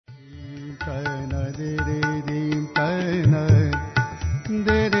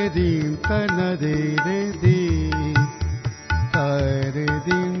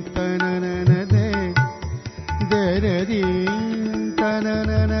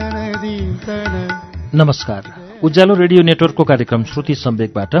नमस्कार। उज्यालो रेडियो नेटवर्कको कार्यक्रम श्रुति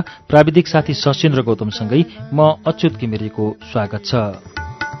सम्वेकबाट प्राविधिक साथी सशिन्द्र गौतमसँगै म अच्युत किमिरेको स्वागत छ।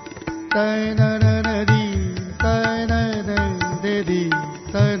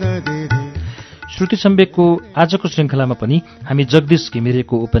 श्रुति सम्वेकको आजको श्रृङ्खलामा पनि हामी जगदीश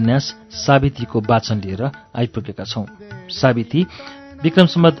घिमिरेको उपन्यास सावित्रीको वाचन लिएर आइपुगेका छौं। सावित्री विक्रम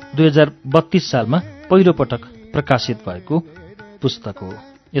सम्वत 2032 सालमा पहिलो पटक प्रकाशित भएको पुस्तक हो।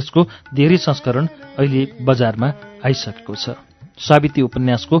 यसको धेरै संस्करण अहिले बजारमा आइसकेको छ। सावित्री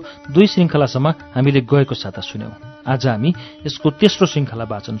उपन्यासको 2 श्रृङ्खलासम्म हामीले गएको साता सुन्यौं। आज हामी यसको तेस्रो श्रृङ्खला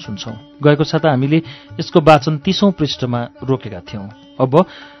वाचन सुन्छौं। गएको साता हामीले यसको वाचन 30औं पृष्ठमा रोकेका थियौं। अब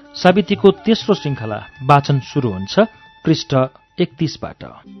सावित्रीको तेस्रो श्रृङ्खला वाचन सुरु हुन्छ पृष्ठ 31 बाट।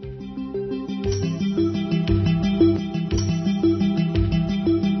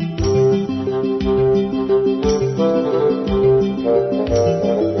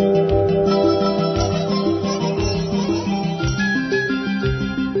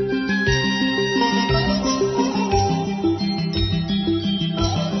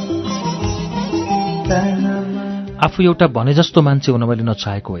 आफू एउटा भने जस्तो मान्छे हुन मैले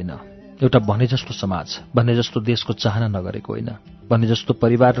नचाहेको होइन, एउटा भने जस्तो समाज, भने जस्तो देशको चाहना नगरेको होइन, भने जस्तो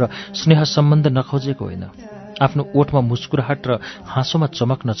परिवार र स्नेह सम्बन्ध नखोजेको होइन, आफ्नो ओठमा मुस्कुराहट र हाँसोमा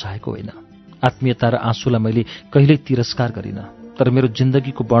चमक नचाहेको होइन। आत्मीयता र आँसुलाई मैले कहिल्यै तिरस्कार गरिन, तर मेरो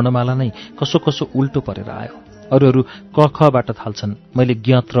जिन्दगीको वर्णमाला नै कसो कसो उल्टो परेर आयो। अरूहरू क खबाट थाल्छन्, मैले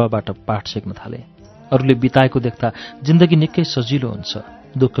ज्ञत्रबाट पाठ सिक्न थालेँ। अरूले बिताएको देख्दा जिन्दगी निकै सजिलो हुन्छ।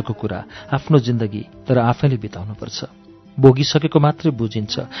 दुःखको कुरा आफ्नो जिन्दगी तर आफैले बिताउनुपर्छ। भोगिसकेको मात्रै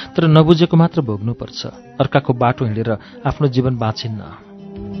बुझिन्छ, तर नबुझेको मात्र भोग्नुपर्छ। अर्काको बाटो हिँडेर आफ्नो जीवन बाँचिन्न।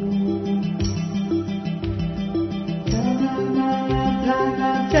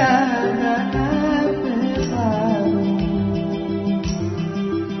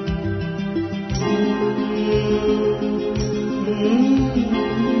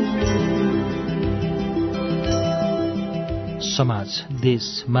 समाज, देश,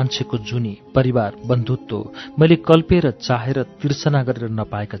 मान्छेको जुनी, परिवार, बन्धुत्व मैले कल्पेर चाहेर तिर्सना गरेर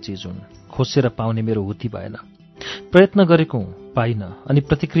नपाएका चिज हुन्। खोसेर पाउने मेरो हुती भएन। प्रयत्न गरेको पाइन, अनि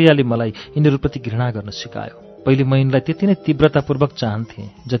प्रतिक्रियाले मलाई यिनीहरूप्रति घृणा गर्न सिकायो। पहिले म यिनलाई त्यति नै तीव्रतापूर्वक चाहन्थे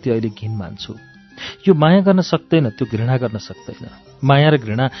जति अहिले घिन मान्छु। यो माया गर्न सक्दैन, त्यो घृणा गर्न सक्दैन। माया र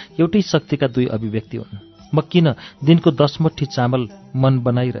घृणा एउटै शक्तिका 2 अभिव्यक्ति हुन्। म किन दिनको 10 मुठी चामल मन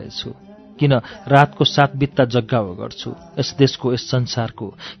बनाइरहेछु? किन रातको 7 बित्ता जग्गाओ गर्छु? यस देशको, यस संसारको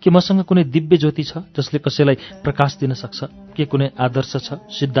के मसँग कुनै दिव्य ज्योति छ जसले कसैलाई प्रकाश दिन सक्छ? के कुनै आदर्श छ,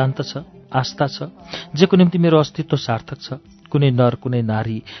 सिद्धान्त छ, आस्था छ जेको निम्ति मेरो अस्तित्व सार्थक छ? कुनै नर, कुनै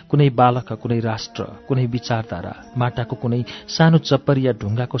नारी, कुनै बालक, कुनै राष्ट्र, कुनै विचारधारा, माटाको कुनै सानो चप्परी या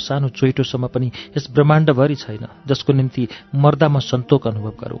ढुङ्गाको सानो चोइटोसम्म पनि यस ब्रह्माण्डभरि छैन जसको निम्ति मर्दा म सन्तोक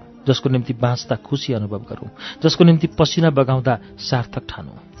अनुभव गरौँ, जसको निम्ति बाँच्दा खुसी अनुभव गरौँ, जसको निम्ति पसिना बगाउँदा सार्थक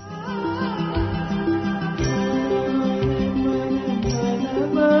ठानौँ।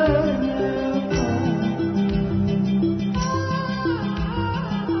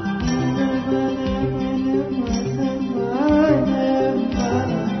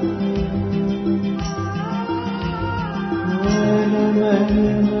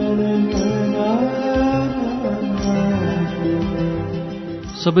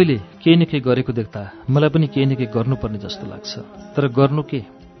 सबैले केही न केही गरेको देख्दा मलाई पनि केही न केही गर्नुपर्ने जस्तो लाग्छ। तर गर्नु के?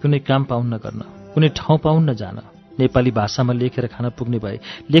 कुनै काम पाउन्न गर्न, कुनै ठाउँ पाउन्न जान। नेपाली भाषामा लेखेर खान पुग्ने भए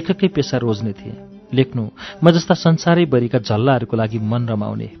लेखकै पेसा रोज्ने थिए। लेख्नु म जस्ता संसारैभरिका झल्लाहरूको लागि मन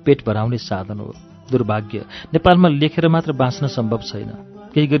रमाउने, पेट भराउने साधन हो। दुर्भाग्य, नेपालमा लेखेर मात्र बाँच्न सम्भव छैन।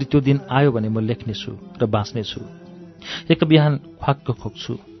 केही गरी त्यो दिन आयो भने म लेख्नेछु र बाँच्नेछु। एक बिहान ख्वाक्क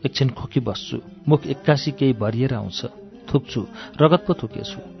खोक्छु, एकछिन खोकी बस्छु, मुख एक्कासी केही भरिएर आउँछ, थुक्छु, रगत पो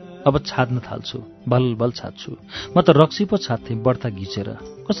थुकेछु। अब छाड्न थाल्छु, बल बल छाड्छु। म त रक्सी पो छाड्थेँ बढ्ता घिचेर,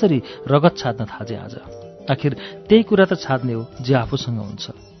 कसरी रगत छाड्न थाले आज? आखिर त्यही कुरा त छाड्ने हो जे आफूसँग हुन्छ।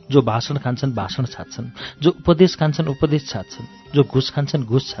 जो भाषण खान्छन् भाषण छाड्छन्, जो उपदेश खान्छन् उपदेश छाड्छन्, जो घुस खान्छन्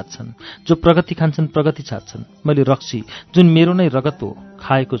घुस छाड्छन्, जो प्रगति खान्छन् प्रगति छाड्छन्। मैले रक्सी जुन मेरो नै रगत हो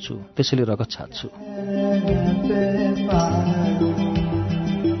खाएको छु, त्यसैले रगत छाड्छु।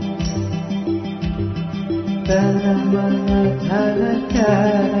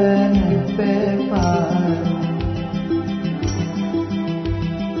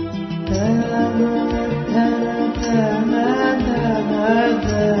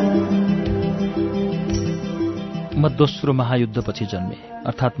 म दोस्रो महायुद्धपछि जन्मे,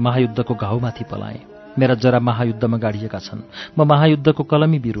 अर्थात् महायुद्धको घाउमाथि पलाएँ। मेरा जरा महायुद्धमा गाडिएका छन्। म महायुद्धको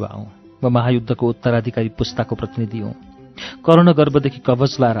कलमी बिरुवा हुँ। म महायुद्धको उत्तराधिकारी पुस्ताको प्रतिनिधि हुँ। कर्ण गर्भदेखि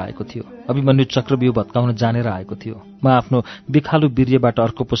कवच लाएर आएको थियो। अभिमन्यु चक्रव्यूह भत्काउन जानेर आएको थियो। म आफ्नो बिखालु वीर्यबाट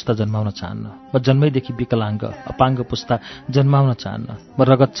अर्को पुस्ता जन्माउन चाहन्न। म जन्मैदेखि विकलाङ्ग अपाङ्ग पुस्ता जन्माउन चाहन्न। म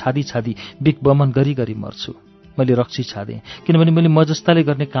रगत छादी छादी बिक बमन गरी गरी मर्छु। मैले रक्सी छादेँ किनभने मैले म जस्ताले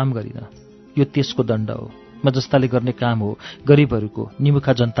गर्ने काम गरिनँ। यो त्यसको दण्ड हो। म जस्ताले गर्ने काम हो गरिबहरूको,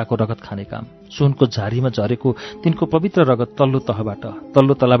 निमुखा जनताको रगत खाने काम। सुनको झारीमा झरेको तिनको पवित्र रगत तल्लो तहबाट,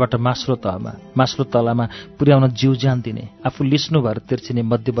 तल्लो तलाबाट मास्लो तहमा, मास्लो तलामा पुर्याउन जीव ज्यान दिने, आफू लिस्नु भएर तिर्सिने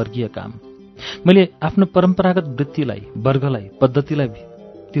मध्यवर्गीय काम। मैले आफ्नो परम्परागत वृत्तिलाई, वर्गलाई, पद्धतिलाई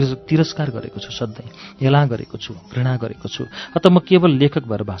तिरस्कार गरेको छु, सधैँ हेला गरेको छु, घृणा गरेको छु। अत म केवल लेखक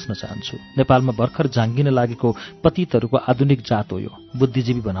भएर बाँच्न चाहन्छु। नेपालमा भर्खर झाङ्गिन लागेको पतितहरूको आधुनिक जात हो यो,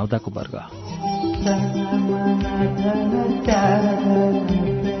 बुद्धिजीवी भनाउँदाको वर्ग।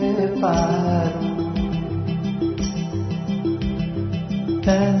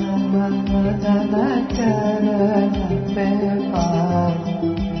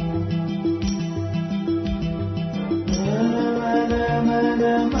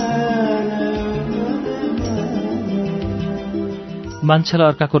 मान्छेलाई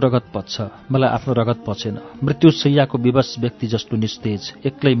अर्काको रगत पच्छ, मलाई आफ्नो रगत पचेन। मृत्युशैयाको विवश व्यक्ति जस्तो निस्तेज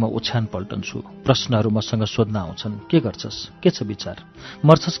एक्लै म ओछ्यान पल्टन्छु। प्रश्नहरू मसँग सोध्न आउँछन्। के गर्छस्? के छ विचार?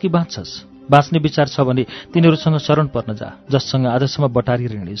 मर्छस् कि बाँच्छस्? बाँच्ने विचार छ भने तिनीहरूसँग शरण पर्न जा, जससँग आजसम्म बटारी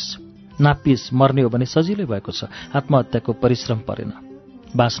ऋणिस्। नापिस मर्ने हो भने सजिलै भएको छ, आत्महत्याको परिश्रम परेन।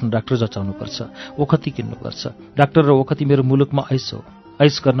 बाँच्न डाक्टर जचाउनुपर्छ, ओखती किन्नुपर्छ। डाक्टर र ओखती मेरो मुलुकमा ऐस हो।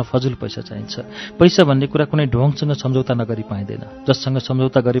 ऐस गर्न फजुल पैसा चाहिन्छ। पैसा भन्ने कुरा कुनै ढोङसँग सम्झौता नगरी पाइँदैन। जससँग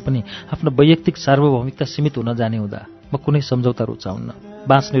सम्झौता गरे पनि आफ्नो वैयक्तिक सार्वभौमिकता सीमित हुन जाने हुँदा म कुनै सम्झौता रुचाउन्न।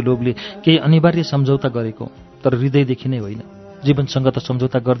 बाँच्ने लोभले केही अनिवार्य सम्झौता गरेको, तर हृदयदेखि नै होइन। जीवनसँग त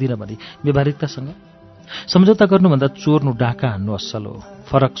सम्झौता गर्दिन भने व्यवहारिकतासँग? सम्झौता गर्नुभन्दा चोर्नु, डाका हान्नु असल हो।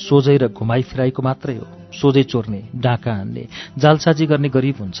 फरक सोझै र घुमाइ फिराइको मात्रै हो। सोझै चोर्ने, डाका हान्ने, जालसाजी गर्ने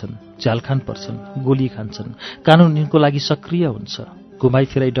गरिब हुन्छन्, झ्याल खान पर्छन्, गोली खान्छन्, कानुन यिनको लागि सक्रिय हुन्छ। घुमाइ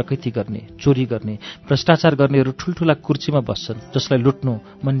फिराइ डकैती गर्ने, चोरी गर्ने, भ्रष्टाचार गर्नेहरू ठुल्ठुला कुर्सीमा बस्छन्, जसलाई लुट्नु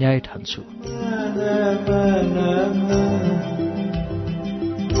म न्याय ठान्छु।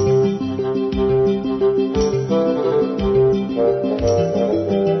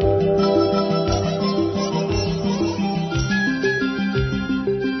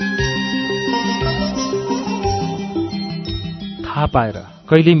 थाहा पाएर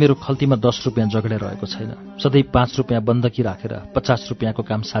कहिल्यै मेरो खल्तीमा 10 रुपियाँ जगडे रहेको छैन। सधैँ 5 रुपियाँ बन्दकी राखेर 50 रुपियाँको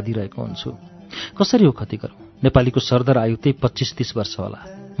काम साधिरहेको हुन्छु। कसरी हो खती गरौँ? नेपालीको सरदर आयु त्यही 25-30 वर्ष होला।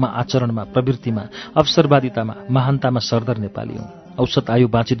 म आचरणमा, प्रवृत्तिमा, अवसरवादितामा, महानतामा सरदर नेपाली हुँ। औसत आयु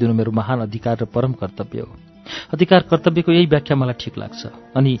बाँचिदिनु मेरो महान अधिकार र परम कर्तव्य हो। अधिकार कर्तव्यको यही व्याख्या मलाई ठिक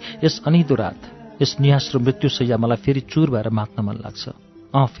लाग्छ। अनि यस अनिदो रात, यस नियास र मृत्युशैया मलाई फेरि चुर भएर मात्न मन लाग्छ।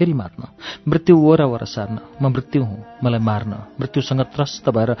 फेरि मात्न, मृत्यु वरवर सार्न। म मृत्यु हुँ, मलाई मार्न। मृत्युसँग त्रस्त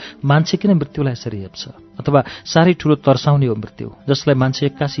भएर मान्छे किन मृत्युलाई यसरी हेप्छ? अथवा साह्रै ठूलो तर्साउने हो मृत्यु, जसलाई मान्छे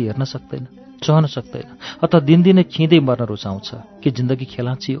एक्कासी हेर्न सक्दैन, सहन सक्दैन, अथवा दिनदिनै खिँदै मर्न रुचाउँछ? के जिन्दगी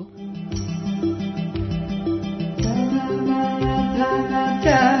खेलाँची हो?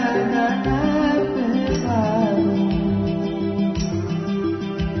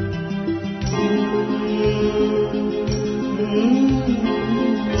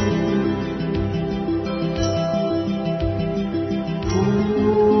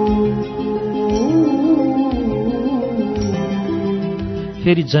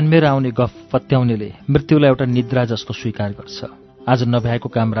 फेरि जन्मेर आउने गफ पत्याउनेले मृत्युलाई एउटा निद्रा जस्तो स्वीकार गर्छ। आज नभ्याएको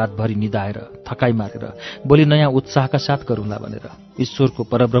काम रातभरि निदाएर, थकाइ मारेर, भोलि नयाँ उत्साहका साथ गरौँला भनेर ईश्वरको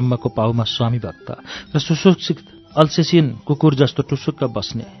परब्रह्मको पाउमा स्वामी भक्त र सुशिक्षित अल्सेसियन कुकुर जस्तो टुसुक्क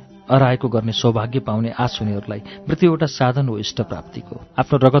बस्ने, अराएको गर्ने सौभाग्य पाउने आश हुनेहरूलाई मृत्यु एउटा साधन हो इष्ट प्राप्तिको।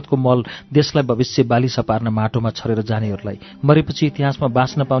 आफ्नो रगतको मल देशलाई भविष्य बालिसा पार्न माटोमा छरेर जानेहरूलाई मरेपछि इतिहासमा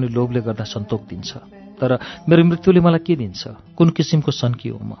बाँच्न पाउने लोभले गर्दा सन्तोक दिन्छ। तर मेरो मृत्युले मलाई के दिन्छ? कुन किसिमको सन्की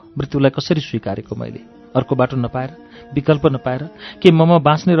हो म? मृत्युलाई कसरी स्वीकारेको मैले? अर्को बाटो नपाएर, विकल्प नपाएर? के ममा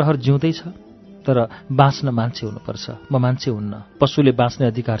बाँच्ने रहर जिउँदैछ? तर बाँच्न मान्छे हुनुपर्छ। म मान्छे हुन्न। पशुले बाँच्ने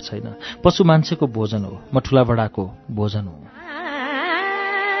अधिकार छैन। पशु मान्छेको भोजन हो, म ठुला बडाको भोजन हो।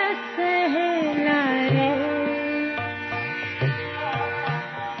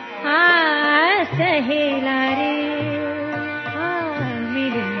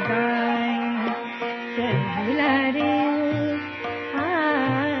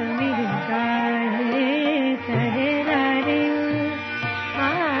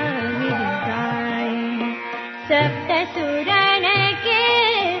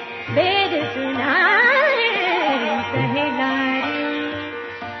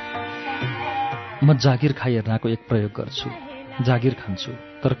 म जागिर खाइ हेर्नाको एक प्रयोग गर्छु। जागिर खान्छु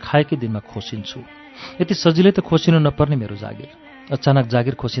तर खाएकै दिनमा खोसिन्छु। यति सजिलै त खोसिनु नपर्ने मेरो जागिर। अचानक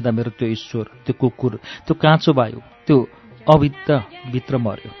जागिर खोसिँदा मेरो त्यो ईश्वर, त्यो कुकुर, त्यो काँचो वायु, त्यो अविद्या भित्र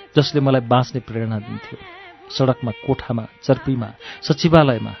मर्यो, जसले मलाई बाँच्ने प्रेरणा दिन्थ्यो। सडकमा, कोठामा, चर्पीमा,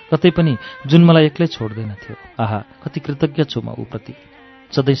 सचिवालयमा, कतै पनि जुन मलाई एक्लै छोड्दैन थियो। आहा, कति कृतज्ञ छु म ऊप्रति।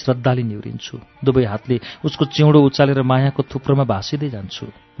 सधैँ श्रद्धाले निहुरिन्छु। दुवै हातले उसको चिउँडो उचालेर मायाको थुप्रोमा भासिँदै जान्छु।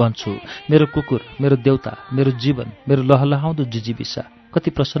 भन्छु, मेरो कुकुर, मेरो देउता, मेरो जीवन, मेरो लहलहाउँदो जिजीविसा, कति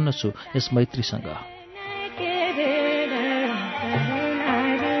प्रसन्न छु यस मैत्रीसँग।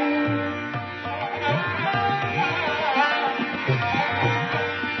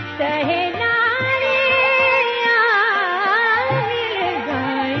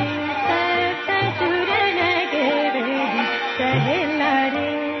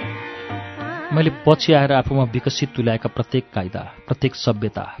 मैले पछि आएर आफूमा विकसित तुल्याएका प्रत्येक कायदा, प्रत्येक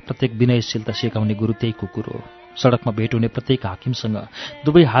सभ्यता, प्रत्येक विनयशीलता सिकाउने गुरु त्यही कुकुर हो। सडकमा भेट हुने प्रत्येक हाकिमसँग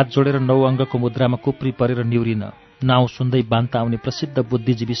दुवै हात जोडेर 9 अङ्गको मुद्रामा कुप्री परेर निहुरिन, नाउँ सुन्दै बान्ता आउने प्रसिद्ध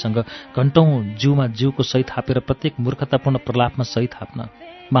बुद्धिजीवीसँग घण्टौँ जिउमा जिउको सही थापेर प्रत्येक मूर्खतापूर्ण प्रलापमा सही थाप्न,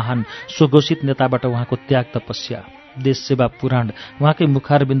 महान स्वघोषित नेताबाट उहाँको त्याग तपस्या, देश सेवा पुराण उहाँकै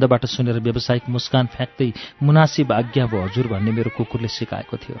मुखारबिन्दबाट सुनेर व्यावसायिक मुस्कान फ्याँक्दै मुनासिब आज्ञा भो हजुर भन्ने मेरो कुकुरले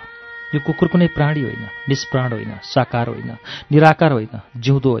सिकाएको थियो। यो कुकुर कुनै प्राणी होइन, निष्प्राण होइन, साकार होइन, निराकार होइन,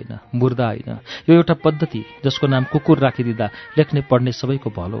 जिउँदो होइन, मुर्दा होइन। यो एउटा पद्धति जसको नाम कुकुर राखिदिँदा लेख्ने पढ्ने सबैको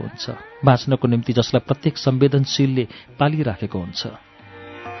भलो हुन्छ। बाँच्नको निम्ति जसलाई प्रत्येक संवेदनशीलले पालिराखेको हुन्छ।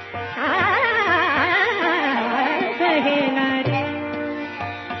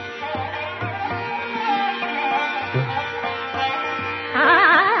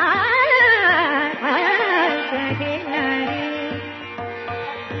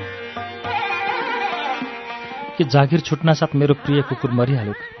 के जागिर छुट्नासाथ मेरो प्रिय कुकुर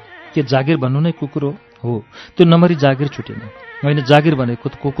मरिहाल्यो? के जागिर भन्नु नै कुकुर हो? त्यो नमरी जागिर छुटेन। होइन, जागिर भनेको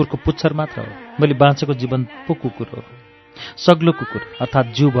त कुकुरको पुच्छर मात्र हो। मैले बाँचेको जीवन पो कुकुर हो। सग्लो कुकुर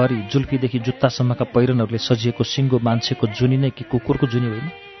अर्थात् जिउभरि जुल्फीदेखि जुत्तासम्मका पहिरनहरूले सजिएको सिङ्गो मान्छेको जुनी नै कि कुकुरको जुनी होइन?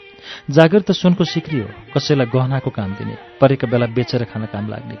 जागिर त सुनको सिक्री हो। कसैलाई गहनाको काम दिने, परेका बेला बेचेर खान काम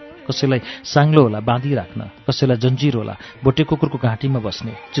लाग्ने, कसैलाई साङ्लो होला बाँधिराख्न, कसैलाई जन्जिर होला भोटे कुकुरको घाँटीमा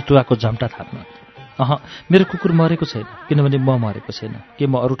बस्ने, चितुवाको झम्टा थाप्न। मेरो कुकुर मरेको छैन, किनभने म मरेको छैन। के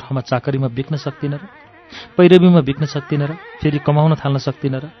म अरू ठाउँमा चाकरीमा बिक्न सक्दिनँ र? पैरवीमा बिक्न सक्दिनँ र? फेरि कमाउन थाल्न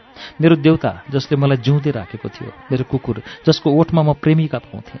सक्दिनँ र? मेरो देउता जसले मलाई जिउँदै राखेको थियो, मेरो कुकुर जसको ओठमा म प्रेमिका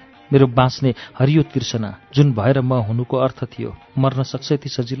पाउँथेँ, मेरो बाँच्ने हरियो तृष्णा जुन भएर म हुनुको अर्थ थियो, मर्न सक्छ यति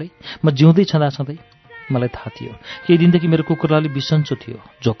सजिलै? म जिउँदै छँदाछँदै? मलाई थाहा थियो केही दिनदेखि मेरो कुकुरलाई बिसन्चो थियो,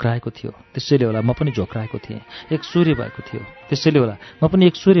 झोक्राएको थियो। त्यसैले होला म पनि झोक्राएको थिएँ, एक सूर्य भएको थियो। त्यसैले होला म पनि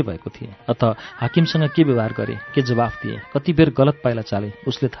एक सूर्य भएको थिएँ। अत हाकिमसँग के व्यवहार गरेँ, के जवाफ दिएँ, कति बेर गलत पाइला चाले,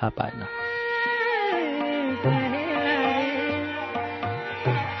 उसले थाहा पाएन।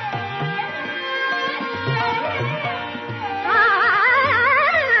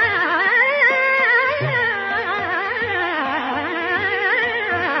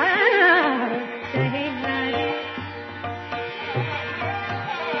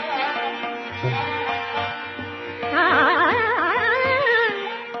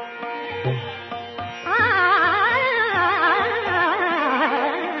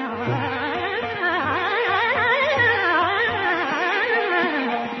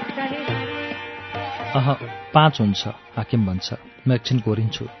 अह, 5 हुन्छ, हाकिम भन्छ। म एकछिन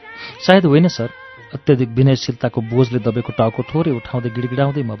घोरिन्छु। सायद होइन सर। अत्यधिक विनयशीलताको बोझले दबेको टाउको थोरै उठाउँदै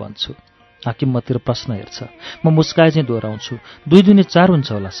गिडगिडाउँदै म भन्छु। हाकिम मतिर प्रश्न हेर्छ। म मुस्काए चाहिँ दोहोऱ्याउँछु, 2 दुने 4 हुन्छ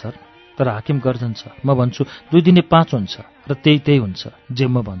होला सर। तर हाकिम गर्जन्छ। म भन्छु 2 दुने 5 हुन्छ र त्यही हुन्छ जे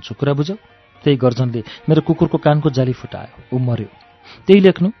म भन्छु, कुरा बुझौ? त्यही गर्जनले मेरो कुकुरको कानको जाली फुटायो। ऊ मर्यो। त्यही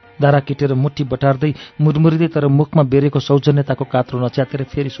लेख्नु? दारा किटेर मुट्ठी बटार्दै मुरमुरिँदै तर मुखमा बेरेको सौजन्यताको कात्रो नच्यातेर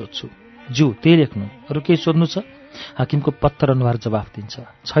फेरि सोध्छु। ज्यू, त्यही लेख्नु? अरू केही सोध्नु छ? हाकिमको पत्तर अनुहार जवाफ दिन्छ।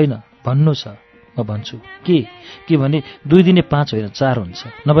 छैन, भन्नु छ। म भन्छु के भने 2 दिने 5 होइन 4 हुन्छ।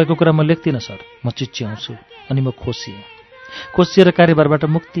 नभएको कुरा म लेख्दिनँ सर। म चिच्याउँछु। अनि म खोसिएर कार्यभारबाट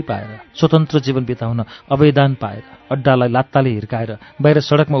मुक्ति पाएर स्वतन्त्र जीवन बिताउन अवैधान पाएर अड्डालाई लात्ताले हिर्काएर बाहिर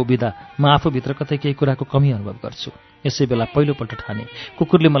सडकमा उभिँदा म आफूभित्र कतै केही कुराको कमी अनुभव गर्छु। यसै बेला पहिलोपल्ट ठाने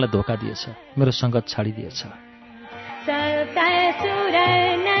कुकुरले मलाई धोका दिएछ, मेरो सङ्गत छाडिदिएछ।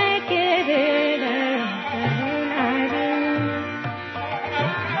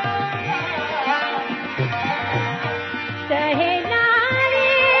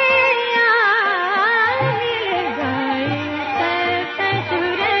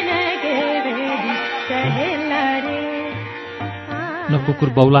 न कुकुर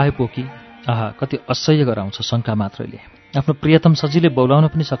बौलाए पो कि? आहा, कति असह्य गराउँछ शङ्का मात्रैले। आफ्नो प्रियतम सजिलै बौलाउन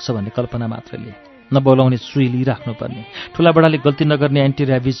पनि सक्छ भन्ने कल्पना मात्रैले। नबोलाउने सुई लिइराख्नुपर्ने, ठुलाबडाले गल्ती नगर्ने एन्टी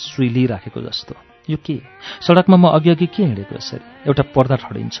ऱ्याबिज सुई लिइराखेको जस्तो। यो के? सडकमा म अघि के हिँडेको यसरी? एउटा पर्दा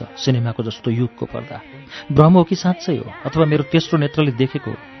ठडिन्छ, सिनेमाको जस्तो युगको पर्दा। भ्रम हो कि साँच्चै हो? अथवा मेरो तेस्रो नेत्रले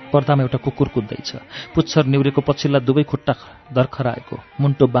देखेको? पर्दामा एउटा कुकुर कुद्दैछ, पुच्छर निउरेको पछिल्ला दुवै खुट्टा दर्खराएको,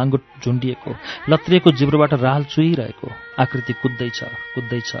 मुन्टो बाङ्गो झुन्डिएको, लत्रिएको जिब्रोबाट राल चुहिरहेको। आकृति कुद्दैछ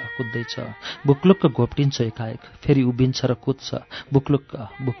कुद्दैछ कुद्दैछ, बुक्लुक्क घोप्टिन्छ एकाएक, फेरि उभिन्छ र कुद्छ, बुक्लुक्क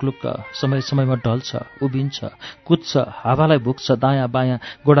बुक्लुक्क, समय समयमा ढल्छ, उभिन्छ, कुद्छ, हावालाई भुक्छ, दायाँ बायाँ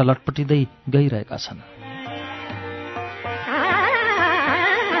गोडा लटपटिँदै गइरहेका छन्।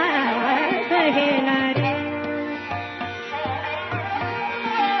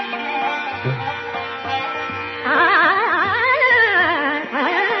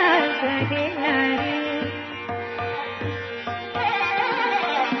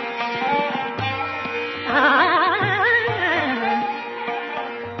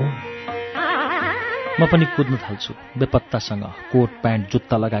 म पनि कुद्न थाल्छु बेपत्तासँग। कोट प्यान्ट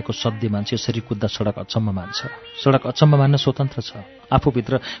जुत्ता लगाएको सध्य मान्छे यसरी कुद्दा सडक अचम्म मान्छ। सडक अचम्म मान्न स्वतन्त्र छ।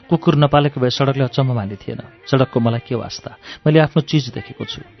 आफूभित्र कुकुर नपालेको भए सडकले अचम्म मान्ने थिएन। सडकको मलाई के वास्ता? मैले आफ्नो चिज देखेको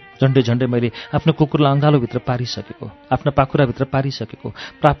छु। झन्डै झन्डै मैले आफ्नो कुकुरलाई अँगालोभित्र पारिसकेको, आफ्ना पाखुराभित्र पारिसकेको,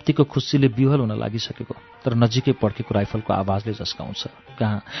 प्राप्तिको खुसीले विह्वल हुन लागिसकेको। तर नजिकै पड्केको राइफलको आवाजले झस्काउँछ।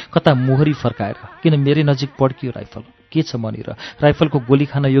 कहाँ कता मोहरी फर्काएर किन मेरै नजिक पड्कियो राइफल? के छ मनिर राइफलको गोली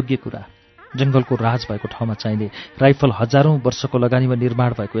खान योग्य कुरा? जंगलको राज भएको ठाउँमा चाहिने राइफल हजारौं वर्षको लगानीमा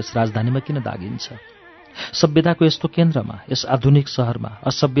निर्माण भएको यस राजधानीमा किन दागिन्छ? सभ्यताको यस्तो केन्द्रमा, यस आधुनिक शहरमा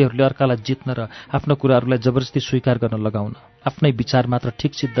असभ्यहरूले अर्कालाई जित्न र आफ्ना कुराहरूलाई जबरजस्ती स्वीकार गर्न लगाउन, आफ्नै विचार मात्र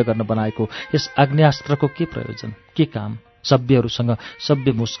ठिक सिद्ध गर्न बनाएको यस आग्नेयास्त्रको के प्रयोजन, के काम? सभ्यहरूसँग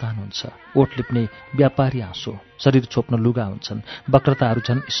सभ्य मुस्कान हुन्छ, ओठ लिप्ने व्यापारी आँसो, शरीर छोप्न लुगा हुन्छन्, वक्रताहरू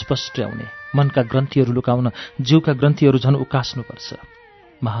झन् स्पष्ट आउने, मनका ग्रन्थीहरू लुकाउन जीवका ग्रन्थीहरू झन् उकास्नुपर्छ।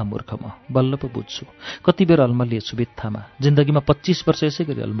 महामूर्ख म, बल्ल पो बुझ्छु। कति बेर अल्मलिएछु बित्थामा। जिन्दगीमा 25 वर्ष यसै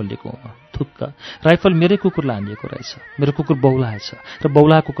गरी अल्मलिएको हुँ म। थुक्क, राइफल मेरै कुकुरलाई हानिएको रहेछ। मेरो कुकुर बौलाएछ र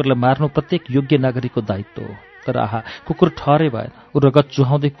बौलाएको कुकुरलाई मार्नु प्रत्येक योग्य नागरिकको दायित्व हो। तर आहा, कुकुर ठहरै भएन। ऊ रगत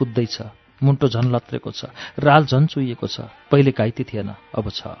चुहाउँदै कुद्दैछ। मुन्टो झन् लत्रेको छ, राल झन् चुहिएको छ। पहिले घाइते थिएन, अब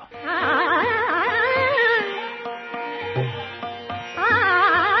छ।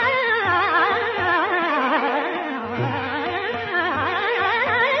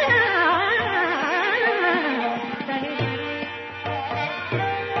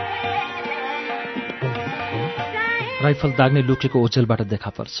 राइफल दाग्ने लुकेको ओझेलबाट देखा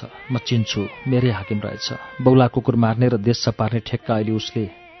पर्छ। म चिन्छु, मेरै हाकिम रहेछ। बौला कुकुर मार्ने र देश सपार्ने ठेक्का अहिले उसले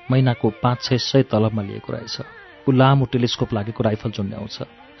महिनाको 500-600 तलबमा लिएको रहेछ। ऊ लामो टेलिस्कोप लागेको राइफल चुन्याउँछ।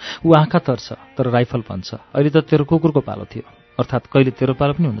 ऊ आँखा तर्छ, तर राइफल भन्छ, अहिले त तेरो कुकुरको पालो थियो, अर्थात् कहिले तेरो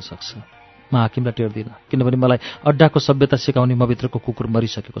पालो पनि हुनसक्छ। म हाकिमलाई टेर्दिनँ, किनभने मलाई अड्डाको सभ्यता सिकाउने मभित्रको कुकुर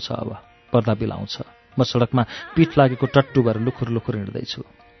मरिसकेको छ। अब पर्दा बिलाउँछ। म सडकमा पिठ लागेको टट्टु भएर लुखुर लुखुर हिँड्दैछु।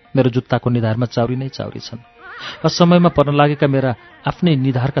 मेरो जुत्ताको निधारमा चाउरी नै चाउरी छन्। असमयमा पर्न लागेका मेरा आफ्नै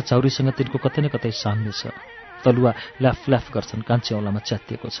निधारका चाउरीसँग तिनको कतै न कतै साम्य छ। तलुवा ल्याफ ल्याफ गर्छन्, कान्छी औँलामा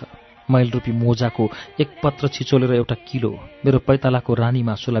च्यातिएको छ। मैलरूपी मोजाको एक पत्र छिचोलेर एउटा किलो मेरो पैतालाको रानी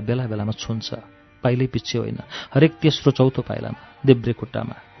मासुलाई बेला बेलामा छुन्छ। पाइलै पछि होइन, हरेक तेस्रो चौथो पाइलामा, देब्रे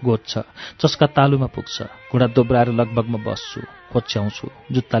खुट्टामा गोज्छ, चस्का तालुमा पुग्छ। घुँडा दोब्राएर लगभगमा बस्छु,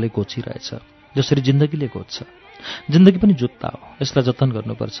 खोच्याउँछु। जुत्ताले घोचिरहेछ, जसरी जिन्दगीले घोज्छ। जिन्दगी पनि जुत्ता हो, यसलाई जतन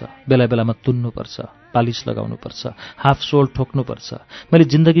गर्नुपर्छ, बेला बेलामा तुन्नुपर्छ, पालिस लगाउनुपर्छ, हाफ सोल ठोक्नुपर्छ। मैले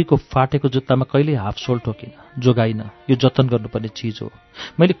जिन्दगीको फाटेको जुत्तामा कहिल्यै हाफ सोल ठोकिनँ, जोगाइनँ। यो जतन गर्नुपर्ने चिज हो।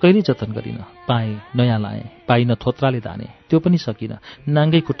 मैले कहिल्यै जतन गरिनँ। पाएँ, नयाँ लाएँ, पाइनँ, थोत्राले धाने, त्यो पनि सकिनँ।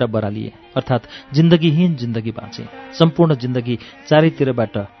 नाङ्गै खुट्टा बरालिए, अर्थात् जिन्दगीहीन जिन्दगी बाँचे। सम्पूर्ण जिन्दगी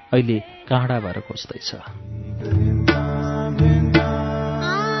चारैतिरबाट अहिले काँडा भएर खोज्दैछ।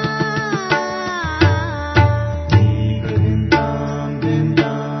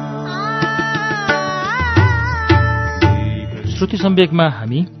 श्रुति सम्वेगमा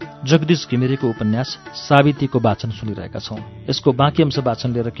हामी जगदीश घिमिरेको उपन्यास सावित्रीको वाचन सुनिरहेका छौं। यसको बाँकी अंश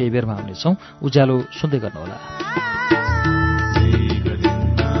वाचन लिएर केही बेरमा आउनेछौं। उज्यालो सुन्दै गर्नुहोला।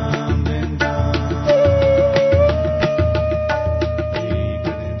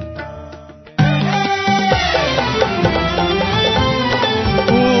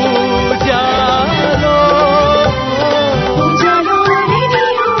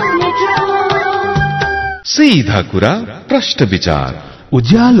 सीधा कुरा, प्रश्न विचार,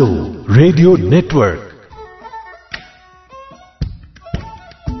 उज्यालो रेडियो नेटवर्क।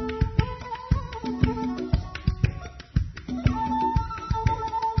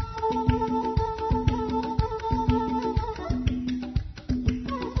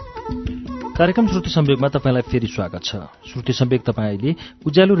 कार्यक्रम श्रुति सम्वेगमा तपाईंलाई फेरि स्वागत छ। श्रुति सम्वेग तपाईं अहिले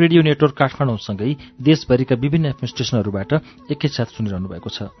उज्यालो रेडियो नेटवर्क काठमाडौँसँगै देशभरिका विभिन्न एफएम स्टेशनहरूबाट एकैसाथ सुनिरहनु भएको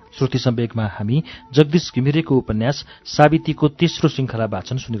छ। श्रुति सम्वेगमा हामी जगदीश घिमिरेको उपन्यास सावितीको तेस्रो श्रृङ्खला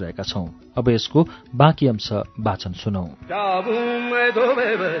वाचन सुनिरहेका छौं। अब यसको बाँकी अंश वाचन सुनौं। जाऊं मैं धोबे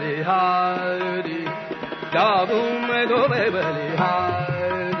बलिहारी, जाऊं मैं धोबे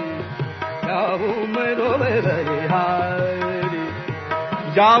बलिहारी,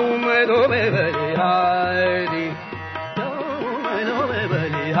 जाऊं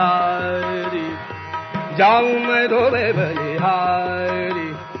मैं धोबे बलिहारी,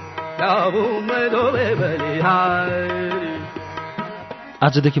 जाऊं मैं धोबे बलिहारी।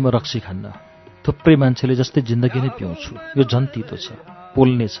 आजदेखि म रक्सी खान्न। थुप्रै मान्छेले जस्तै जिन्दगी नै पिउँछु। यो झन् तितो छ,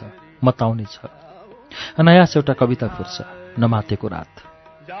 पोल्ने छ, मताउने छ। अनायास एउटा कविता फुर्छ। नमातेको रात,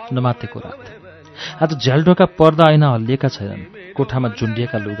 नमातेको रात। आज झ्यालडोका पर्दा ऐना हल्लिएका छैनन्। कोठामा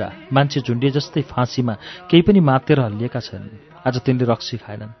झुन्डिएका लुगा, मान्छे झुन्डिए जस्तै फाँसीमा केही पनि मातेर हल्लिएका छैनन्। आज तिनले रक्सी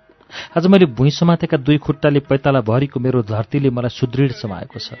खाएनन्। आज मैले भुइँ समातेका दुई खुट्टाले पैताला भरिको मेरो धरतीले मलाई सुदृढ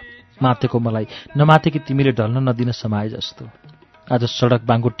समाएको छ। मातेको मलाई नमातेकी तिमीले ढल्न नदिन समाए जस्तो। आज सडक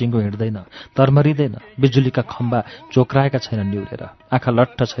बाङ्गो टिङ्गो हिँड्दैन, तर्मरिँदैन। बिजुलीका खम्बा चोक्राएका छैनन् निउरेर। आँखा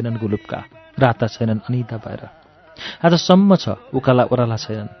लट्ठ छैनन् गुलुपका, राता छैनन् अनिदा भएर। आज सम्म छ, उकाला ओराला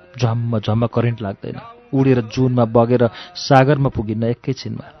छैनन्। झम्म झम्म करेन्ट लाग्दैन। उडेर जुनमा बगेर सागरमा पुगिन्न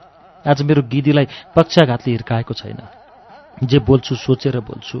एकैछिनमा। आज मेरो गिदीलाई पक्षाघातले हिर्काएको छैन। जे बोल्छु सोचेर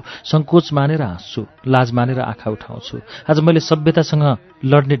बोल्छु, संकोच मानेर हाँस्छु, लाज मानेर आँखा उठाउँछु। आज मैले सभ्यतासँग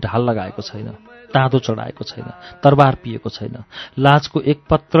लड्ने ढाल लगाएको छैन, ताँदो चढाएको छैन, तरबार पिएको छैन। लाजको एक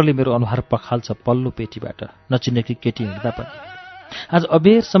पत्रले मेरो अनुहार पखाल्छ पल्लो पेटीबाट, नचिनेकी केटी हिँड्दा पनि। आज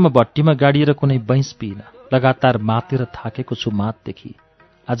अबेरसम्म भट्टीमा गाडिएर कुनै बैंस पिइन, लगातार मातेर थाकेको छु मातदेखि।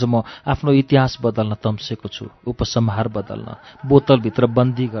 आज म आफ्नो इतिहास बदल्न तम्सेको छु, उपसंहार बदल्न, बोतलभित्र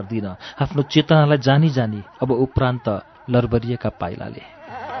बन्दी गर्दिन आफ्नो चेतनालाई जानी जानी अब उपरान्त लरबरिएका पाइलाले।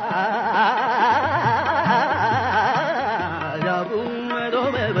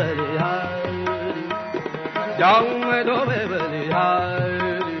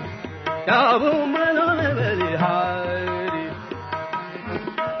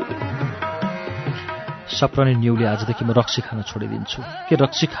 सप्रनी न्युले आजदेखि म रक्सी खान छोडिदिन्छु। के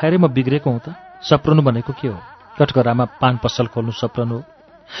रक्सी खाएरै म बिग्रेको हुँ त? सप्रनु भनेको के हो? कटघरामा पान पसल खोल्नु सप्रनु हो?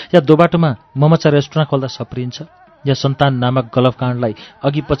 या दोबाटोमा ममचा रेस्टुरेन्ट खोल्दा सप्रिन्छ? या सन्तान नामक गलफकाण्डलाई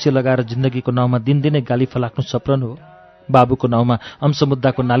अघि पछि लगाएर जिन्दगीको नाउँमा दिनदिनै गाली फलाक्नु सप्रनु हो? बाबुको नाउँमा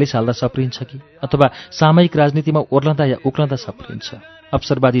अंशमुद्दाको नालिस हाल्दा सप्रिन्छ कि अथवा सामयिक राजनीतिमा ओर्लँदा या उक्लँदा सप्रिन्छ?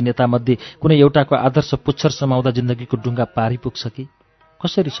 अवसरवादी नेतामध्ये कुनै एउटाको आदर्श पुच्छर समाउँदा जिन्दगीको डुङ्गा पारी पुग्छ कि?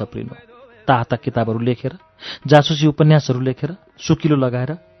 कसरी सप्रिनु? ताता किताबहरू लेखेर, जासुसी उपन्यासहरू लेखेर, सुकिलो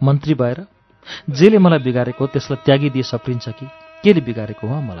लगाएर, मन्त्री भएर? जेले मलाई बिगारेको त्यसलाई त्यागिदिए सप्रिन्छ कि? केले बिगारेको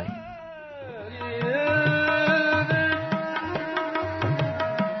हो मलाई?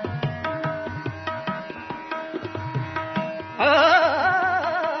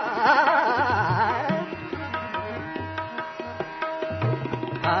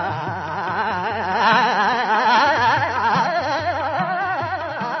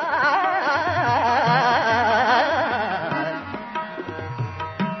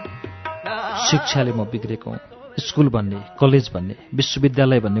 शिक्षाले म बिग्रेको हुँ। स्कुल भन्ने, कलेज भन्ने,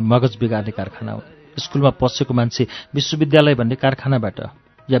 विश्वविद्यालय भन्ने मगज बिगार्ने कारखाना हो। स्कुलमा पसेको मान्छे विश्वविद्यालय भन्ने कारखानाबाट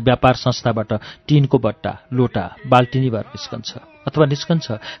या व्यापार संस्थाबाट टिनको बट्टा, लोटा, बाल्टिनी भएर निस्कन्छ अथवा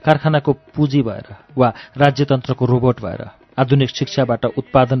निस्कन्छ कारखानाको पुँजी भएर वा राज्यतन्त्रको रोबोट भएर। आधुनिक शिक्षाबाट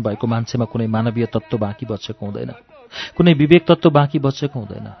उत्पादन भएको मान्छेमा कुनै मानवीय तत्त्व बाँकी बचेको हुँदैन, कुनै विवेक तत्त्व बाँकी बचेको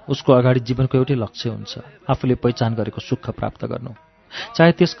हुँदैन। उसको अगाडि जीवनको एउटै लक्ष्य हुन्छ, आफूले पहिचान गरेको सुख प्राप्त गर्नु।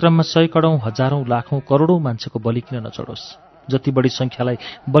 चाहे त्यस क्रममा सयकडौँ, हजारौँ, लाखौँ, करोडौँ मान्छेको बलि किन नचढोस्। जति बढी संख्यालाई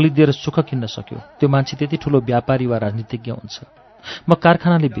बलि दिएर सुख किन्न सक्यो त्यो मान्छे त्यति ठूलो व्यापारी वा राजनीतिज्ञ हुन्छ। म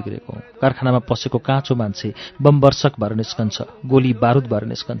कारखानाले बिग्रेको हुँ। कारखानामा पसेको काँचो मान्छे बमवर्षक भएर निस्कन्छ, गोली बारुद भएर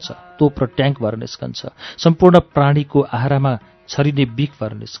निस्कन्छ, तोप र ट्याङ्क भएर निस्कन्छ, सम्पूर्ण प्राणीको आहारामा छरिने बिख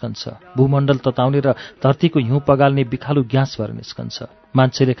भएर निस्कन्छ, भूमण्डल तताउने र धरतीको हिउँ पगाल्ने बिखालु ग्यास भएर निस्कन्छ,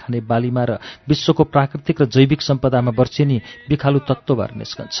 मान्छेले खाने बालीमा र विश्वको प्राकृतिक र जैविक सम्पदामा वर्षिने बिखालु तत्त्व भएर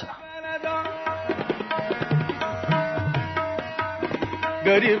निस्कन्छ।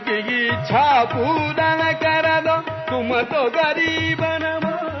 गरीब की इच्छा पूरा न करा दो तुम तो गरीब न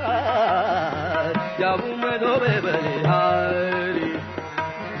जाऊं मैं धोबे बलिहारी,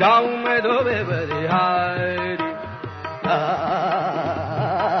 जाऊं मैं धोबे बलिहारी।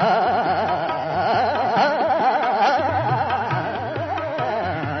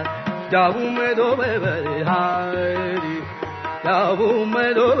 जाऊं मैं धोबे बलिहारी, जाऊं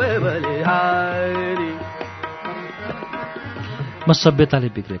मैं धोबे बलिहारी। म सभ्यताले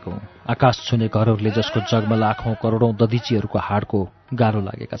बिग्रेको हुँ। आकाश छुने घरहरूले जसको जगमा लाखौं करोडौं दधिचीहरूको हाडको गाह्रो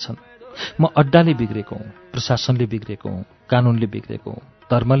लागेका छन्। म अड्डाले बिग्रेको हुँ, प्रशासनले बिग्रेको हुँ, कानूनले बिग्रेको हुँ,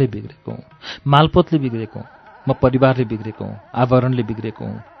 धर्मले बिग्रेको हुँ, मालपोतले बिग्रेको हुँ, म परिवारले बिग्रेको हुँ, आवरणले बिग्रेको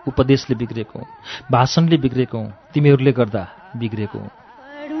हुँ, उपदेशले बिग्रेको हुँ, भाषणले बिग्रेको हुँ, तिमीहरूले गर्दा बिग्रेको हुँ।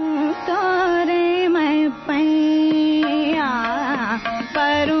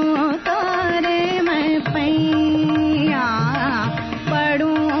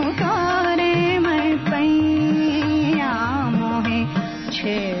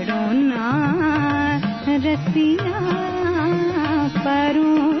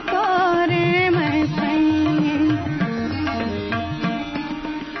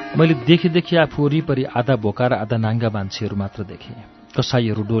 मैले देखि आफू वरिपरि आधा बोका र आधा नाङ्गा मान्छेहरू मात्र देखेँ।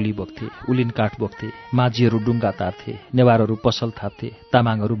 कसाईहरू डोली बोक्थे, उलिन काठ बोक्थे, माझीहरू डुङ्गा तार्थे, नेवारहरू पसल थाप्थे,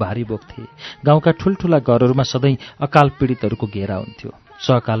 तामाङहरू भारी बोक्थे। गाउँका ठूल्ठूला घरहरूमा सधैँ अकाल पीडितहरूको घेरा हुन्थ्यो।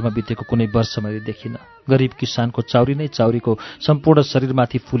 सहकालमा बितेको कुनै वर्ष मैले देखिनँ। गरिब किसानको चाउरी नै चाउरीको सम्पूर्ण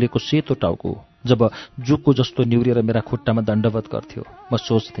शरीरमाथि फुलेको सेतो टाउको जब जुको जस्तो निउरिएर मेरा खुट्टामा दण्डवत गर्थ्यो, म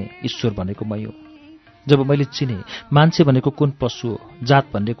सोच्थेँ ईश्वर भनेको मै हो। जब मैले चिने मान्छे भनेको कुन पशु हो, जात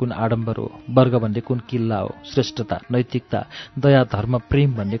भन्ने कुन आडम्बर हो, वर्ग भन्ने कुन किल्ला हो, श्रेष्ठता, नैतिकता, दया, धर्म,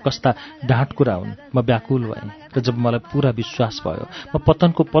 प्रेम भन्ने कस्ता डाँट कुरा हुन्, म व्याकुल भएँ। र जब मलाई पूरा विश्वास भयो म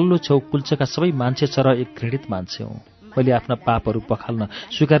पतनको पल्लो छेउ कुल्चेका सबै मान्छे सरह एक घृणित मान्छे हुँ। मैले आफ्ना पापहरू पखाल्न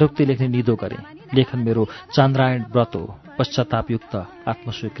स्वीकारोक्ति लेख्ने निधो गरेँ। लेखन मेरो चान्द्रायण व्रत हो, पश्चातापयुक्त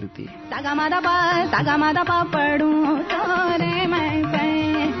आत्मस्वीकृति।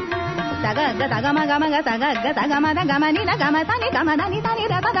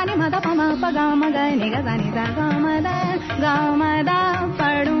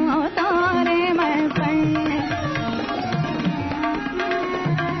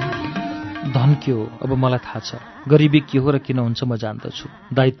 धन के हो अब मलाई थाहा छ। गरिबी के हो र किन हुन्छ म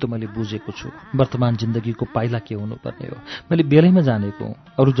जान्दछु। दायित्व मैले बुझेको छु। वर्तमान जिन्दगीको पाइला के हुनुपर्ने हो मैले बेलैमा जानेको हुँ।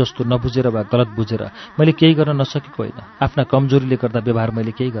 अरू जस्तो नबुझेर वा गलत बुझेर मैले केही गर्न नसकेको होइन। आफ्ना कमजोरीले गर्दा व्यवहार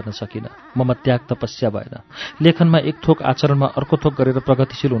मैले केही गर्न सकिनँ। ममा त्याग तपस्या भएन। लेखनमा एक थोक, आचरणमा अर्को थोक गरेर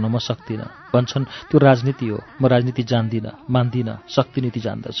प्रगतिशील हुन म सक्दिनँ। भन्छन् त्यो राजनीति हो। म राजनीति जान्दिनँ, मान्दिनँ, शक्तिनीति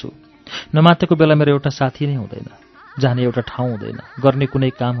जान्दछु। नमातेको बेला मेरो एउटा साथी नै हुँदैन, जाने एउटा ठाउँ हुँदैन, गर्ने कुनै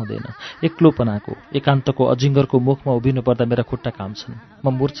काम हुँदैन। एक्लोपनाको, एकान्तको, अजिङ्गरको मुखमा उभिनु पर्दा मेरा खुट्टा काम्छन्।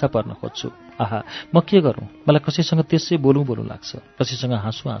 म मूर्छा पर्न खोज्छु। आहा, म के गरौँ? मलाई कसैसँग त्यसै बोलौँ लाग्छ, कसैसँग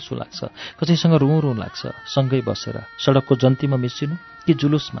हाँसु लाग्छ, कसैसँग रुँ लाग्छ। सँगै बसेर सडकको जन्तीमा मिसिनु कि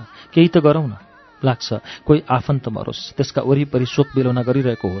जुलुसमा केही त गरौँ न लाग्छ। कोही आफन्त मरोस्, त्यसका वरिपरि शोक बेलौना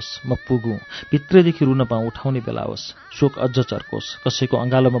गरिरहेको होस्, म पुगुँ, भित्रैदेखि रुन पाऊँ, उठाउने बेला होस्, शोक अझ चर्कोस्, कसैको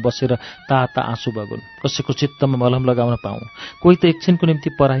अँगालोमा बसेर ताता आँसु बगुन्, कसैको चित्तमा मलहम लगाउन पाऊँ। कोही त एकछिनको निम्ति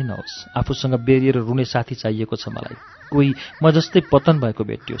पराई नहोस्। आफूसँग बेरिएर रुने साथी चाहिएको छ मलाई। कोही म जस्तै पतन भएको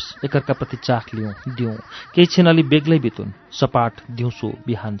भेटियोस्। एकअर्काप्रति चाख लिउँ, दिउँ। केही क्षण अलि बेग्लै बितुन्। सपाट, दिउँसो,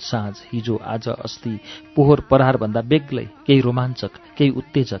 बिहान, साँझ, हिजो, आज, अस्ति, पोहोर, परार भन्दा बेग्लै, केही रोमाञ्चक, केही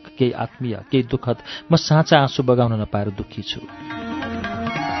उत्तेजक, केही आत्मीय, केही दुःखद। म साँचा आँसु बगाउन नपाएर दुःखी छु।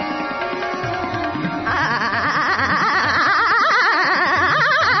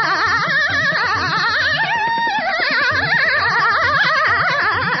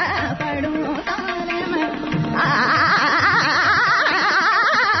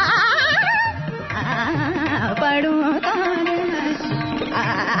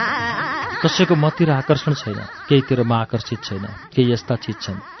 कसैको मतिर आकर्षण छैन, केहीतिर म आकर्षित छैन। केही यस्ता चिज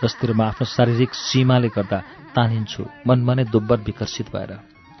छन् जसतिर म आफ्नो शारीरिक सीमाले गर्दा तानिन्छु, मनमा नै दोब्बर विकर्षित भएर।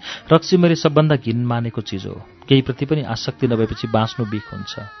 रक्सी मैले सबभन्दा घिन मानेको चिज हो। केहीप्रति पनि आसक्ति नभएपछि बाँच्नु बिख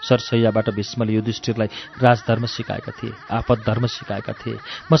हुन्छ। सरसैयाबाट भीष्मले युधिष्ठिरलाई राजधर्म सिकाएका थिए, आपद धर्म सिकाएका थिए।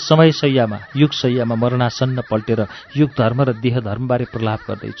 म समय सैयामा, युग सैयामा मरणासन्न पल्टेर युग धर्म र देह धर्मबारे प्रलाप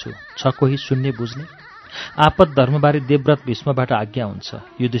गर्दैछु। छ कोही सुन्ने बुझ्ने? आपद धर्मबारे देवव्रत भीष्मबाट आज्ञा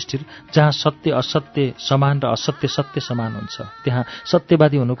हुन्छ। युधिष्ठिर, जहाँ सत्य असत्य समान र असत्य सत्य समान हुन्छ, त्यहाँ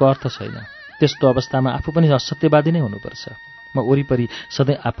सत्यवादी हुनुको अर्थ छैन। त्यस्तो अवस्थामा आफू पनि असत्यवादी नै हुनुपर्छ। म वरिपरि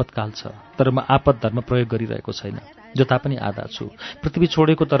सधैँ आपतकाल छ, तर म आपद धर्म प्रयोग गरिरहेको छैन। जता पनि आधा छु। पृथ्वी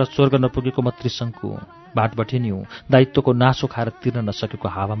छोडेको तर स्वर्ग नपुगेको म त्रिशङ्कु हुँ। भाटभटिनी हुँ। दायित्वको नासो खाएर तिर्न नसकेको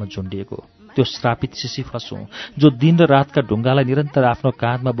हावामा झुन्डिएको। त्यो श्रापित सिसिफस हुँ, जो दिन र रातका ढुङ्गालाई निरन्तर आफ्नो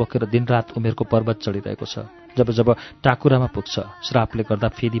काँधमा बोकेर दिनरात उमेरको पर्वत चढिरहेको छ। जब जब टाकुरामा पुग्छ, श्रापले गर्दा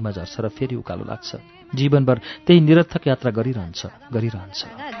फेदीमा झर्छ र फेरि उकालो लाग्छ। जीवनभर त्यही निरर्थक यात्रा गरिरहन्छ।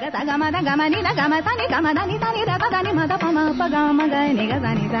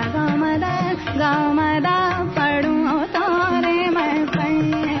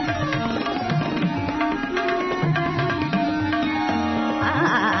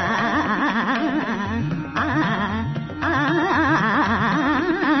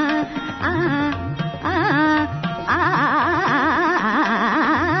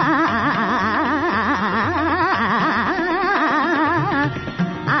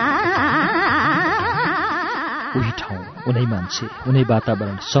 उनै मान्छे, उनै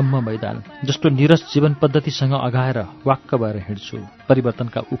वातावरण, सम्म मैदान जस्तो निरस जीवन पद्धतिसँग अगाएर वाक्क भएर हिँड्छु,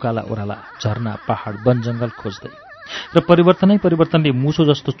 परिवर्तनका उकाला ओह्राला, झरना, पहाड, वन जङ्गल खोज्दै। र परिवर्तनले मुसो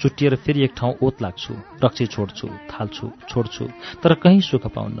जस्तो चुट्टिएर फेरि एक ठाउँ ओत लाग्छु, रक्सी छोड्छु, थाल्छु, छोड्छु, तर कहीँ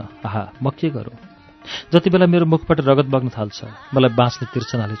सुख पाउन्न। आहा, म के गरौँ? जति बेला मेरो मुखबाट रगत बग्न थाल्छ, मलाई बाँच्ने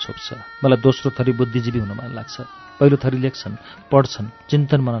तिर्सनाले छोप्छ। मलाई दोस्रो थरी बुद्धिजीवी हुन मन लाग्छ। पहिलो थरी लेख्छन्, पढ्छन्,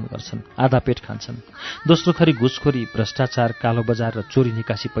 चिन्तन मनन गर्छन्, आधा पेट खान्छन्। दोस्रो थरी घुसखोरी, भ्रष्टाचार, कालो बजार र चोरी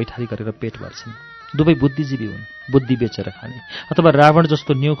निकासी पैठारी गरेर पेट भर्छन्। दुवै बुद्धिजीवी हुन्, बुद्धि बेचेर खाने, अथवा रावण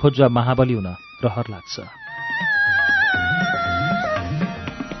जस्तो न्यु खोजुवा महाबली हुन रहर लाग्छ।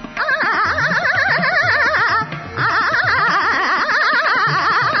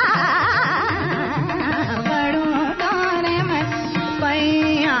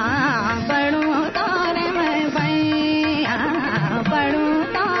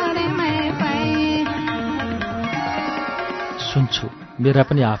 सुन्छु, मेरा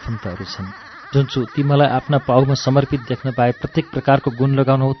पनि आफन्तहरू छन्। जुन्छु, ती मलाई आफ्ना पाउमा समर्पित देख्न पाए प्रत्येक प्रकारको गुण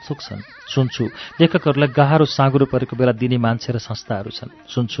लगाउन उत्सुक छन्। सुन्छु, लेखकहरूलाई गाह्रो साँगुरो परेको बेला दिने मान्छे र संस्थाहरू छन्।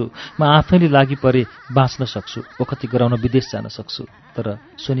 सुन्छु, म आफैले लागि परे बाँच्न सक्छु, ओखती गराउन विदेश जान सक्छु, तर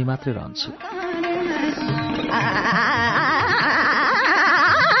सुनि मात्रै रहन्छु।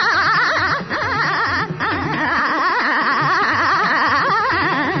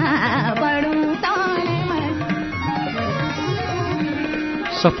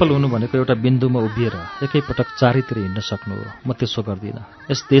 सफल हुनु भनेको एउटा बिन्दुमा उभिएर एकैपटक चारैतिर हिँड्न सक्नु हो। म त्यसो गर्दिनँ।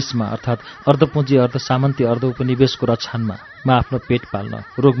 यस देशमा अर्थात् अर्धपुँजी, अर्ध सामन्ती, अर्ध उपनिवेशको रछानमा म आफ्नो पेट पाल्न,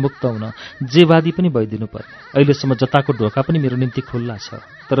 रोगमुक्त हुन जे वादी पनि भइदिनु पर्ने। अहिलेसम्म जताको ढोका पनि मेरो निम्ति खुल्ला छ,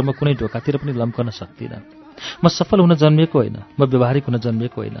 तर म कुनै ढोकातिर पनि लम्कन सक्दिनँ। म सफल हुन जन्मिएको होइन, म व्यवहारिक हुन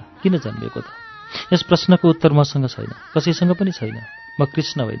जन्मिएको होइन। किन जन्मिएको त? यस प्रश्नको उत्तर मसँग छैन, कसैसँग पनि छैन। म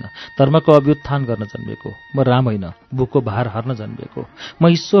कृष्ण होइन, धर्मको अभ्युत्थान गर्न जन्मेको। म राम होइन, भूको भार हर्न जन्मेको। म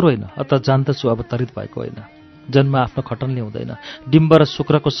ईश्वर होइन, अत जान्दछु अवतरित भएको होइन। जन्म आफ्नो खटनले हुँदैन। डिम्ब र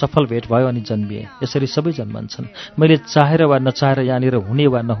शुक्रको सफल भेट भयो अनि जन्मिए। यसरी सबै जन्मन्छन्। मैले चाहेर वा नचाहेर यहाँनिर हुने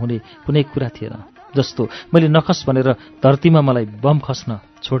वा नहुने कुनै कुरा थिएन। जस्तो मैले नखस् भनेर धरतीमा मलाई बम खस्न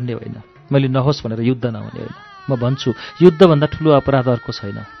छोड्ने होइन, मैले नहोस् भनेर युद्ध नहुने होइन। म भन्छु, युद्धभन्दा ठुलो अपराध अर्को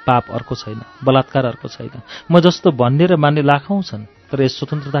छैन, पाप अर्को छैन, बलात्कार अर्को छैन। म जस्तो भन्ने र मान्ने लाखौँ छन्, तर यस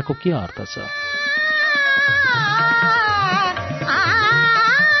स्वतन्त्रताको के अर्थ छ?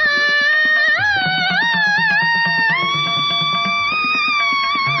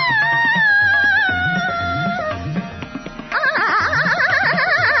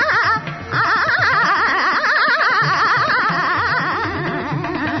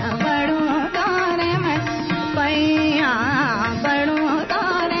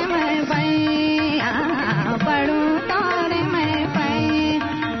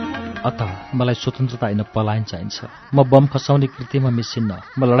 अत मलाई स्वतन्त्रता होइन, पलायन चाहिन्छ। म बम खसाउने कृत्यमा मिसिन्न,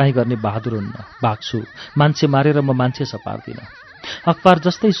 म लडाईँ गर्ने बहादुर हुन्न। भाग्छु, मान्छे मारेर म मान्छे सपार्दिनँ। अखबार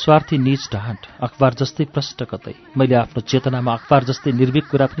जस्तै स्वार्थी नीच ढाँट, अखबार जस्तै प्रष्ट कतै। मैले आफ्नो चेतनामा अखबार जस्तै निर्भीक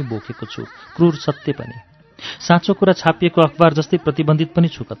कुरा पनि बोकेको छु, क्रूर सत्य पनि। साँचो कुरा छापिएको अखबार जस्तै प्रतिबन्धित पनि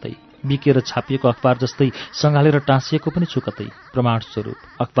छु कतै। बिकेर छापिएको अखबार जस्तै सँगालेर टाँसिएको पनि छु कतै। प्रमाण स्वरूप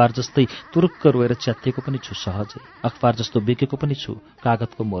अखबार जस्तै तुरुक्क रोएर च्यातिएको पनि छु सहजै। अखबार जस्तो बिकेको पनि छु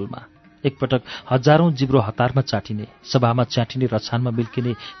कागतको मोलमा। एकपटक हजारौं जिब्रो हतारमा चाटिने, सभामा च्याटिने, रछानमा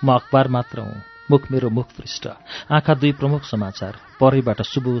मिल्किने म अखबार मात्र हुँ। मुख मेरो मुख पृष्ठ, आँखा दुई प्रमुख समाचार, परैबाट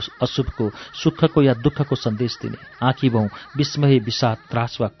शुभ अशुभको, सुखको या दुःखको सन्देश दिने, आँखी भौँ विस्मय, विषाद,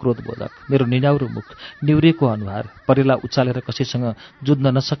 त्रास वा क्रोधबोधक। मेरो निनाउरो मुख, निउरेको अनुहार, परेला उचालेर कसैसँग जुझ्न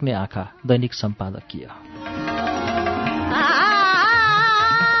नसक्ने आँखा, दैनिक सम्पादकीय।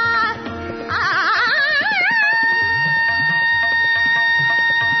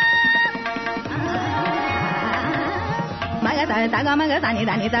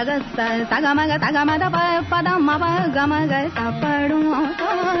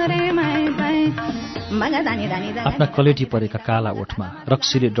 आफ्ना कलेटी परेका काला ओठमा,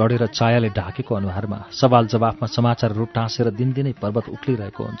 रक्सीले डढेर चायाले ढाकेको अनुहारमा, सवाल जवाफमा समाचारहरू टाँसेर दिनदिनै पर्वत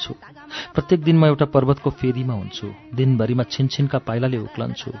उक्लिरहेको हुन्छु। प्रत्येक दिन म एउटा पर्वतको फेदीमा हुन्छु। दिनभरिमा छिनछिनका पाइलाले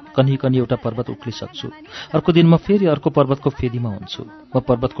उक्लन्छु, कनी कनी एउटा पर्वत उक्लिसक्छु। अर्को दिन म फेरि अर्को पर्वतको फेदीमा हुन्छु। म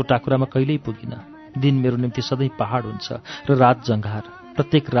पर्वतको टाकुरामा कहिल्यै पुगिनँ। दिन मेरो निम्ति सधैँ पहाड हुन्छ र रात जङ्घार।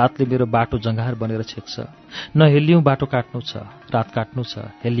 प्रत्येक रातले मेरो बाटो जङ्घार बनेर छेक्छ। न हेलियौँ बाटो काट्नु छ, रात काट्नु छ,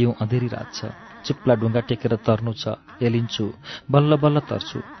 हेलियौँ अँधेरी रात छ। चिप्ला ढुङ्गा टेकेर तर्नु छ, हेलिन्छु, बल्ल बल्ल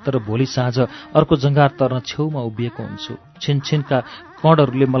तर्छु। तर भोलि साँझ अर्को जङ्गार तर्न छेउमा उभिएको हुन्छु। छिनछिनका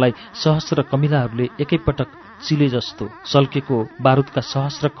कणहरूले मलाई सहस्र कमिलाहरूले एकैपटक चिले जस्तो, सल्केको बारुदका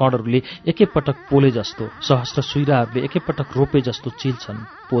सहस्र कणहरूले एकैपटक पोले जस्तो, सहस्र सुइराहरूले एकैपटक रोपे जस्तो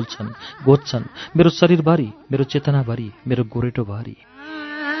चिल्छन्, पोल्छन्, घोज्छन् मेरो शरीरभरि, मेरो चेतनाभरि, मेरो गोरेटोभरि।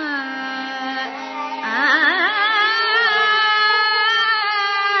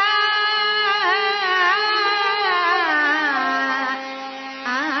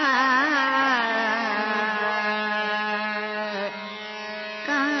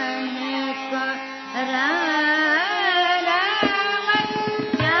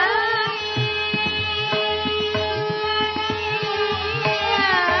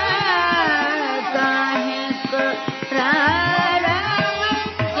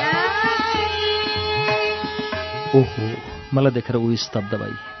 ओहो, मलाई देखेर ऊ स्तब्ध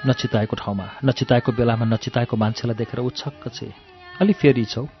भई नचिताएको ठाउँमा, नचिताएको बेलामा नचिताएको मान्छेलाई देखेर ऊ छक्क छे। अलि फेरि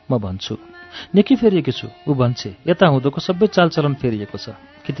छौ, म भन्छु। निकै फेरिएको छु, ऊ भन्छे। यता हुँदोको सबै चालचलन फेरिएको छ।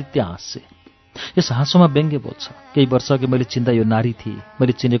 कितित्या हाँस्छे। यस हाँसोमा व्यङ्ग्य बोल्छ। केही वर्ष अघि मैले चिन्दा यो नारी थिए,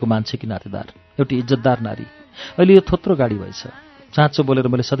 मैले चिनेको मान्छेकी नातेदार, एउटी इज्जतदार नारी। अहिले यो थोत्रो गाडी भएछ। साँचो बोलेर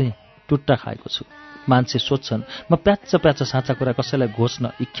मैले सधैँ टुट्टा खाएको छु। मान्छे सोध्छन्, म प्याच्च प्याच्च साँचा कुरा कसैलाई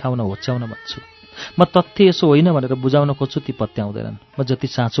घोच्न, इख्याउन, होच्याउन भन्छु। म तथ्य यसो होइन भनेर बुझाउन खोज्छु, ती पत्याउँदैनन्। म जति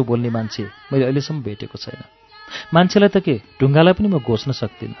साँचो बोल्ने मान्छे मैले अहिलेसम्म भेटेको छैन। मान्छेलाई त के, ढुङ्गालाई पनि म घोच्न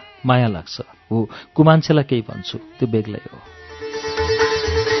सक्दिनँ। माया लाग्छ हो, कुमान्छेलाई केही भन्छु, त्यो बेग्लै हो।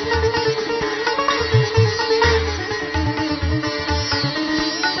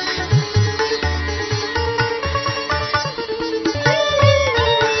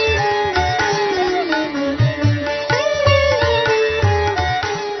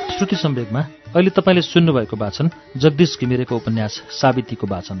 श्रुति सम्वेगमा अहिले तपाईँले सुन्नुभएको वाचन जगदीश घिमिरेको उपन्यास सावित्रीको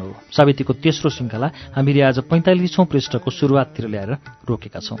वाचन हो। सावित्रीको तेस्रो श्रृङ्खला हामीले आज 45औं पृष्ठको सुरुवाततिर ल्याएर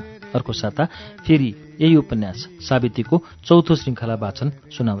रोकेका छौं। अर्को साता फेरि यही उपन्यास सावित्रीको चौथो श्रृङ्खला वाचन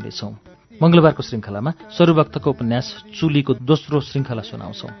सुनाउनेछौं। मंगलबारको श्रृङ्खलामा सरुभक्तको उपन्यास चुलीको दोस्रो श्रृङ्खला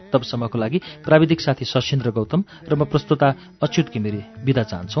सुनाउँछौं। तबसम्मको लागि प्राविधिक साथी सशिन्द्र गौतम र म प्रस्तुता अच्युत घिमिरे बिदा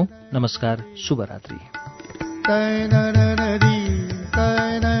चाहन्छौं। नमस्कार, शुभरात्रि।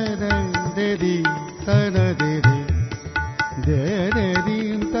 They they